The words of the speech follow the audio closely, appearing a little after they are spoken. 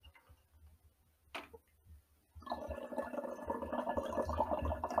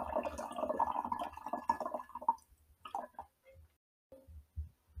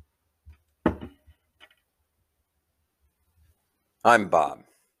I'm Bob.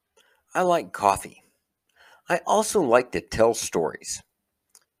 I like coffee. I also like to tell stories.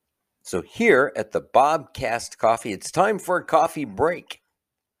 So, here at the Bobcast Coffee, it's time for a coffee break.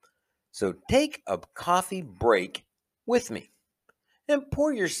 So, take a coffee break with me and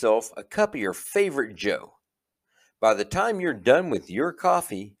pour yourself a cup of your favorite Joe. By the time you're done with your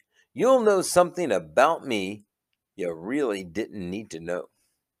coffee, you'll know something about me you really didn't need to know.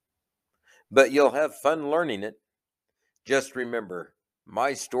 But you'll have fun learning it. Just remember,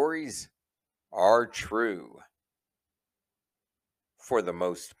 my stories are true for the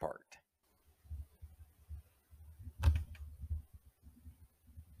most part.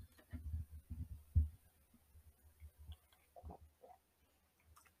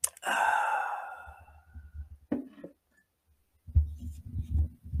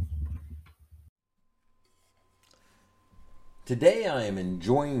 Today I am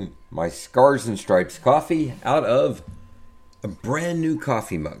enjoying my Scars and Stripes coffee out of a brand new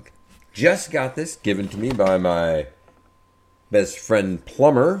coffee mug. Just got this given to me by my best friend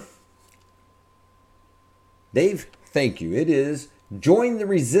Plumber. Dave, thank you. It is Join the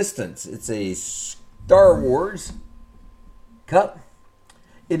Resistance. It's a Star Wars cup.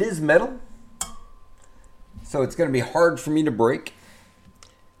 It is metal, so it's going to be hard for me to break.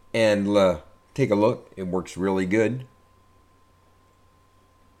 And take a look. It works really good.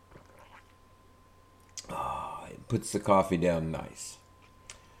 Puts the coffee down nice.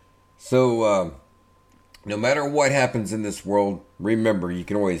 So, no matter what happens in this world, remember you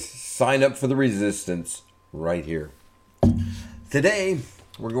can always sign up for the resistance right here. Today,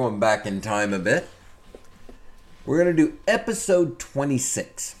 we're going back in time a bit. We're going to do episode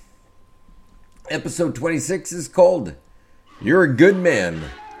 26. Episode 26 is called You're a Good Man,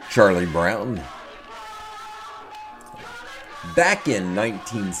 Charlie Brown. Back in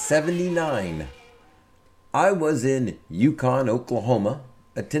 1979, I was in Yukon, Oklahoma,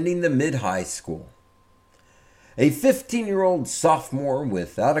 attending the mid-high school. A 15-year-old sophomore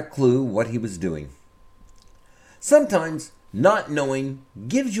without a clue what he was doing. Sometimes not knowing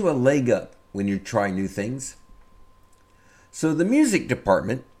gives you a leg up when you try new things. So the music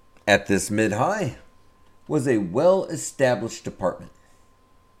department at this mid-high was a well-established department.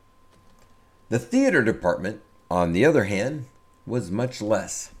 The theater department, on the other hand, was much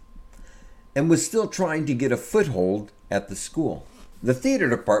less, and was still trying to get a foothold at the school. The theater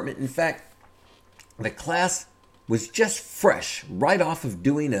department, in fact, the class was just fresh right off of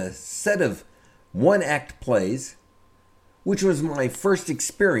doing a set of one-act plays, which was my first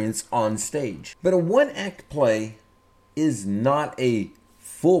experience on stage. But a one-act play is not a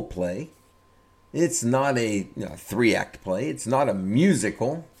full play. It's not a three-act play. It's not a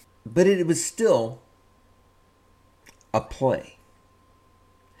musical, but it was still a play.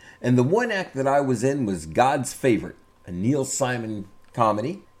 And the one act that I was in was God's Favorite, a Neil Simon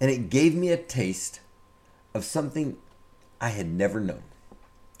comedy, and it gave me a taste of something I had never known.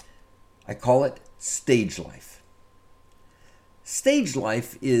 I call it stage life. Stage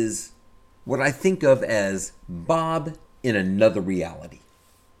life is what I think of as Bob in another reality.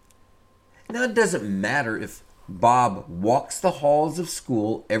 Now, it doesn't matter if Bob walks the halls of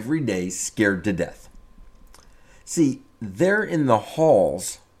school every day scared to death. See, there in the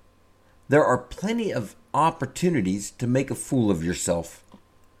halls, there are plenty of opportunities to make a fool of yourself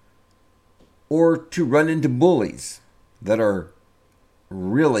or to run into bullies that are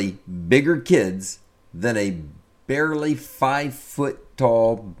really bigger kids than a barely 5 foot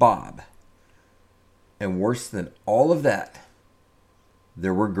tall Bob. And worse than all of that,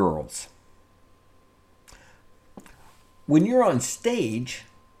 there were girls. When you're on stage,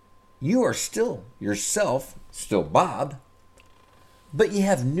 you are still yourself, still Bob, but you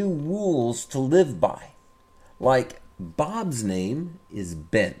have new rules to live by. Like, Bob's name is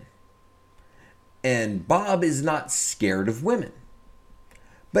Ben. And Bob is not scared of women.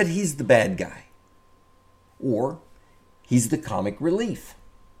 But he's the bad guy. Or he's the comic relief.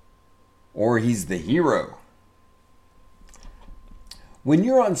 Or he's the hero. When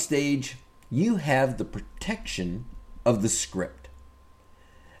you're on stage, you have the protection of the script.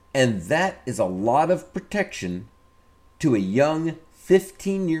 And that is a lot of protection to a young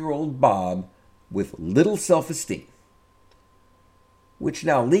 15-year-old Bob with little self-esteem. Which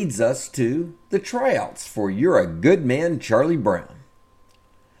now leads us to the tryouts for You're a Good Man, Charlie Brown.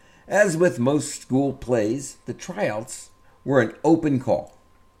 As with most school plays, the tryouts were an open call.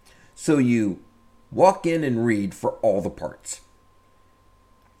 So you walk in and read for all the parts.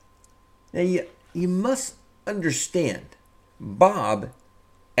 Now you must understand, Bob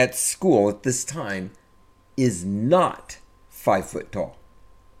at school at this time is not 5 foot tall.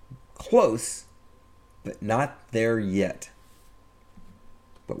 Close, but not there yet.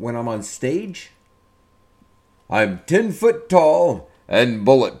 But when I'm on stage, I'm 10 foot tall and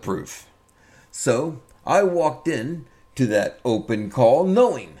bulletproof. So I walked in to that open call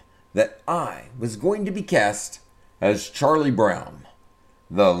knowing that I was going to be cast as Charlie Brown,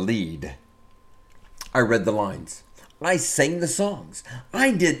 the lead. I read the lines. I sang the songs.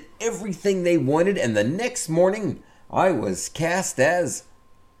 I did everything they wanted, and the next morning I was cast as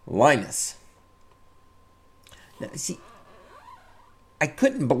Linus. Now, see, I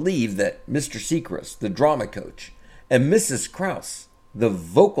couldn't believe that Mr. Seacrest, the drama coach, and Mrs. Krause, the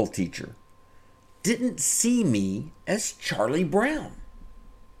vocal teacher, didn't see me as Charlie Brown.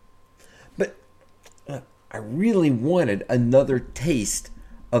 But I really wanted another taste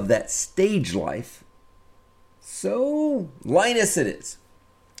of that stage life. So, Linus it is.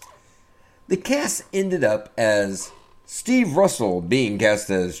 The cast ended up as Steve Russell being cast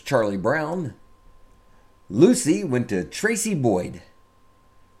as Charlie Brown. Lucy went to Tracy Boyd.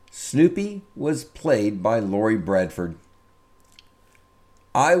 Snoopy was played by Laurie Bradford.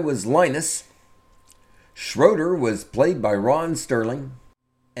 I was Linus. Schroeder was played by Ron Sterling.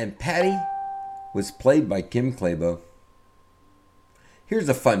 And Patty was played by Kim Clabo. Here's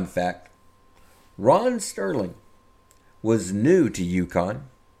a fun fact. Ron Sterling was new to Yukon,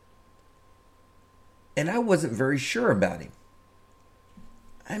 and I wasn't very sure about him.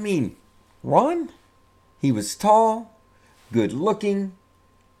 I mean, Ron, he was tall, good looking,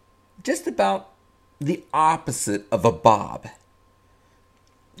 just about the opposite of a Bob.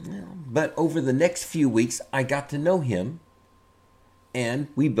 But over the next few weeks, I got to know him, and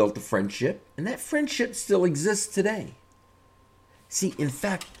we built a friendship, and that friendship still exists today. See, in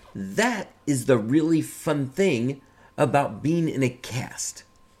fact, that is the really fun thing about being in a cast.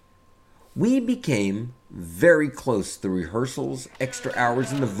 We became very close through rehearsals, extra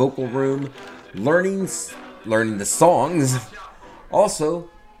hours in the vocal room, learning the songs, also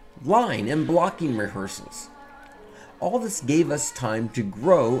line and blocking rehearsals. All this gave us time to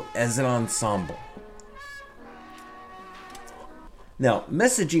grow as an ensemble. Now,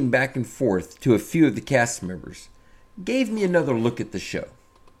 messaging back and forth to a few of the cast members gave me another look at the show.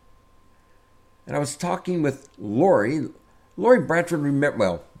 And I was talking with Laurie. Laurie Bradford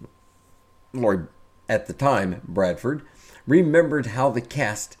Laurie, at the time, Bradford, remembered how the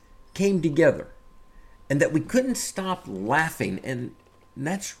cast came together and that we couldn't stop laughing. And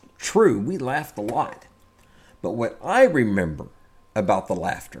that's true. We laughed a lot. But what I remember about the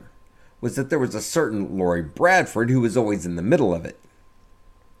laughter was that there was a certain Laurie Bradford who was always in the middle of it.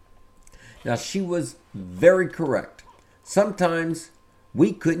 Now, she was very correct. Sometimes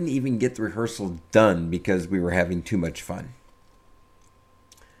we couldn't even get the rehearsal done because we were having too much fun.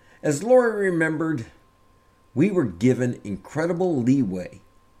 As Laurie remembered, we were given incredible leeway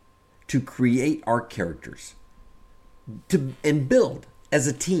to create our characters and build as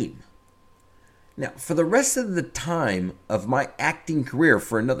a team. Now, for the rest of the time of my acting career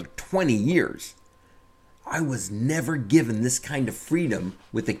for another 20 years, I was never given this kind of freedom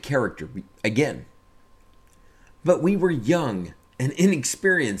with a character again. But we were young and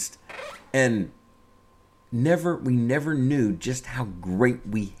inexperienced, and we never knew just how great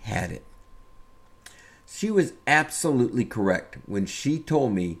we had it. She was absolutely correct when she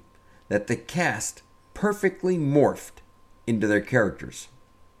told me that the cast perfectly morphed into their characters.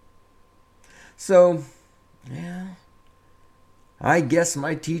 So, yeah, I guess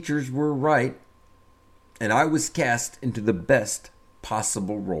my teachers were right, and I was cast into the best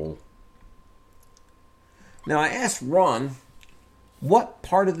possible role. Now, I asked Ron what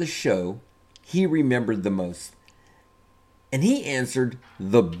part of the show he remembered the most, and he answered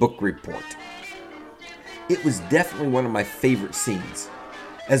the book report. It was definitely one of my favorite scenes.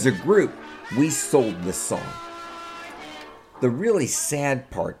 As a group, we sold this song. The really sad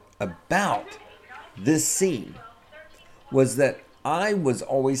part about this scene was that I was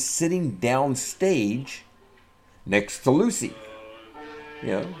always sitting downstage next to Lucy.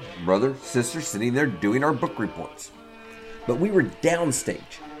 Brother, sister, sitting there doing our book reports. But we were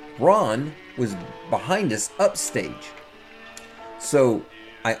downstage. Ron was behind us upstage. So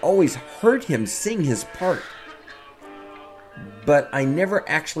I always heard him sing his part, but I never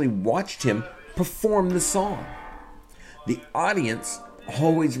actually watched him perform the song. The audience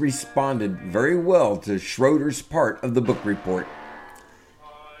always responded very well to Schroeder's part of the book report.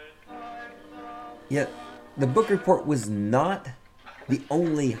 Yet, the book report was not the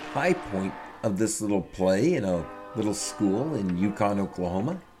only high point of this little play in a little school in Yukon,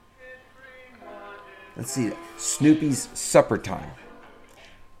 Oklahoma. Let's see, Snoopy's Supper Time.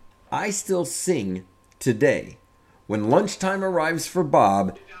 I still sing today when lunchtime arrives for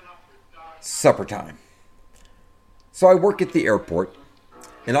Bob, supper time. So I work at the airport,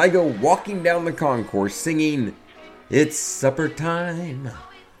 and I go walking down the concourse singing, "It's supper time.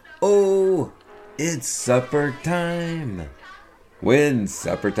 Oh, it's supper time. When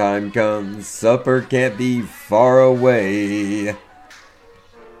supper time comes, supper can't be far away."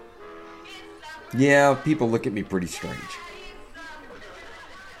 Yeah, people look at me pretty strange.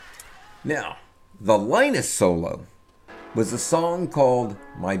 Now, the Linus solo was a song called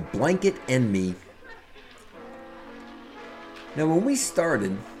 "My Blanket and Me." Now, when we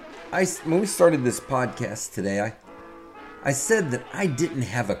started this podcast today, I said that I didn't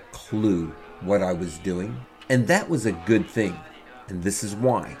have a clue what I was doing, and that was a good thing, and this is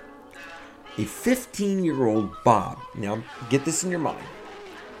why. A 15-year-old Bob, now get this in your mind,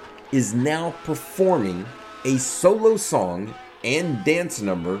 is now performing a solo song and dance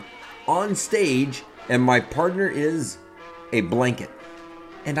number on stage, and my partner is a blanket.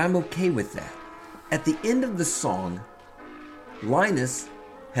 And I'm okay with that. At the end of the song, Linus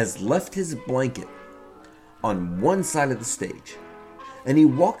has left his blanket on one side of the stage, and he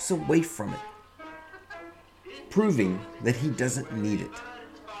walks away from it, proving that he doesn't need it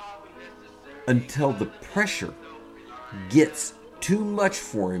until the pressure gets too much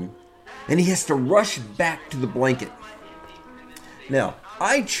for him and he has to rush back to the blanket. Now,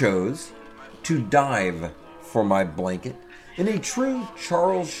 I chose to dive for my blanket in a true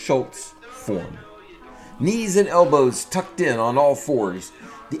Charles Schulz form. Knees and elbows tucked in on all fours.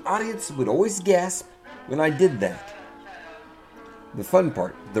 The audience would always gasp when I did that. The fun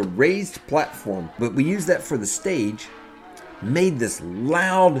part, the raised platform, but we used that for the stage, made this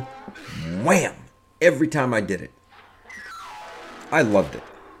loud wham every time I did it. I loved it.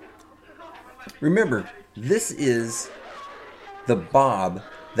 Remember, this is the Bob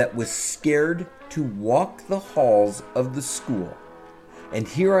that was scared to walk the halls of the school. And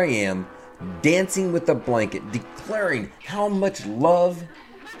here I am, dancing with a blanket, declaring how much love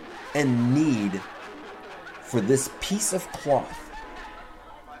and need for this piece of cloth.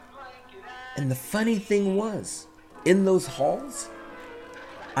 And the funny thing was, in those halls,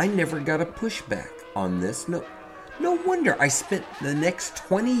 I never got a pushback on this. No wonder I spent the next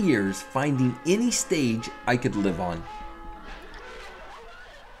 20 years finding any stage I could live on.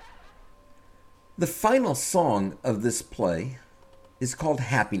 The final song of this play is called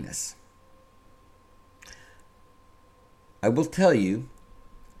Happiness. I will tell you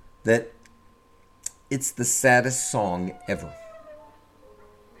that it's the saddest song ever.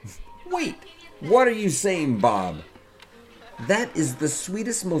 Wait, what are you saying, Bob? That is the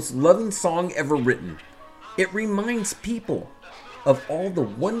sweetest, most loving song ever written. It reminds people of all the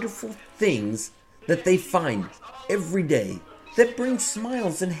wonderful things that they find every day that bring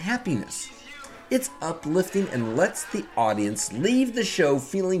smiles and happiness. It's uplifting and lets the audience leave the show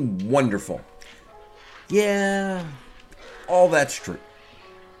feeling wonderful. Yeah, all that's true.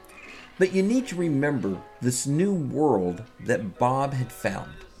 But you need to remember this new world that Bob had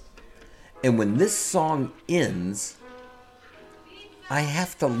found. And when this song ends, I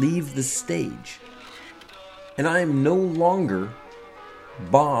have to leave the stage. And I am no longer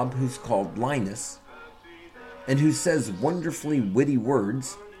Bob, who's called Linus, and who says wonderfully witty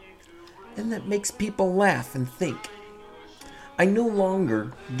words, and that makes people laugh and think. I no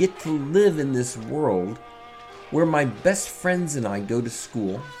longer get to live in this world where my best friends and I go to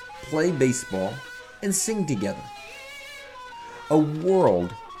school, play baseball, and sing together. A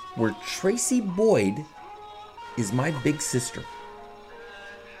world where Tracy Boyd is my big sister.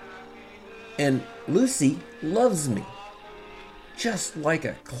 And Lucy loves me, just like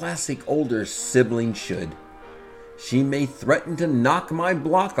a classic older sibling should. She may threaten to knock my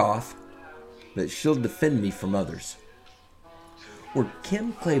block off, but she'll defend me from others. Where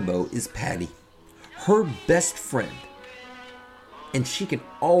Kim Claybo is Patty, her best friend, and she can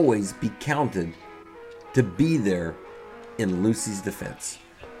always be counted to be there in Lucy's defense.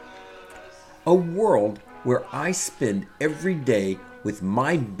 A world where I spend every day with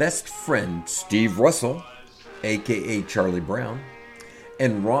my best friend Steve Russell, aka Charlie Brown,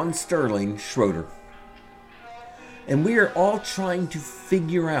 and Ron Sterling Schroeder. And we are all trying to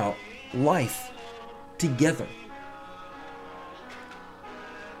figure out life together.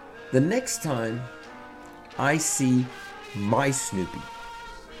 The next time I see my Snoopy,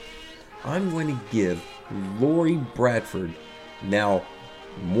 I'm going to give Lori Bradford, now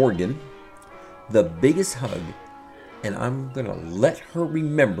Morgan, the biggest hug, and I'm going to let her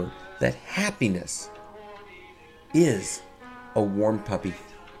remember that happiness is a warm puppy.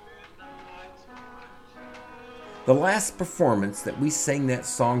 The last performance that we sang that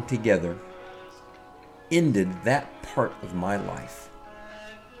song together ended that part of my life.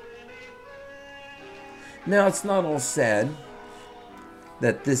 Now, it's not all sad.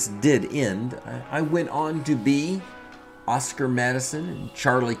 that this did end, I went on to be Oscar Madison and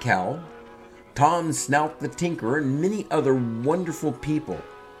Charlie Cowell, Tom Snout the Tinkerer, and many other wonderful people.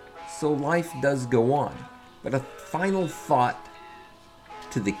 So life does go on. But a final thought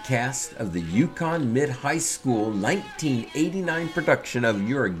to the cast of the Yukon Mid-High School 1989 production of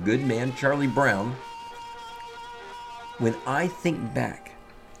You're a Good Man, Charlie Brown. When I think back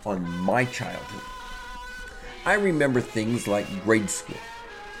on my childhood, I remember things like grade school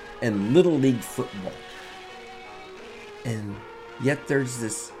and Little League football. And yet there's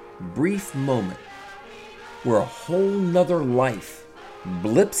this brief moment where a whole nother life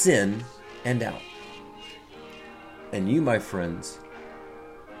blips in and out. And you, my friends,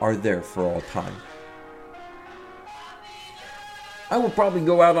 are there for all time. I will probably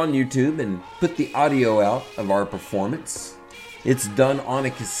go out on YouTube and put the audio out of our performance. It's done on a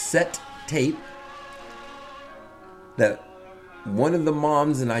cassette tape that one of the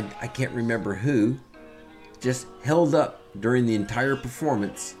moms, and I can't remember who, just held up during the entire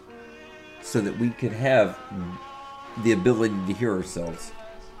performance so that we could have the ability to hear ourselves.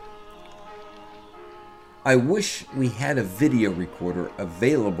 I wish we had a video recorder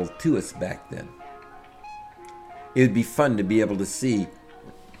available to us back then. It would be fun to be able to see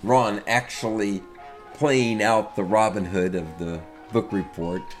Ron actually playing out the Robin Hood of the book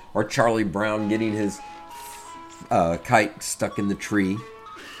report, or Charlie Brown getting his kite stuck in the tree.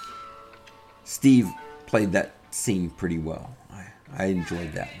 Steve played that scene pretty well. I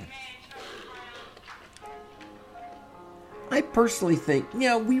enjoyed that one. I personally think,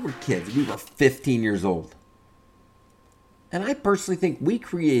 we were kids. We were 15 years old. And I personally think we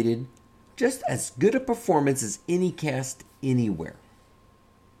created just as good a performance as any cast anywhere.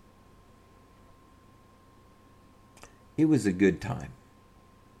 It was a good time.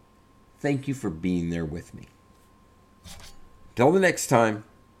 Thank you for being there with me. Till the next time,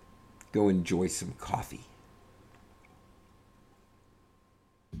 go enjoy some coffee.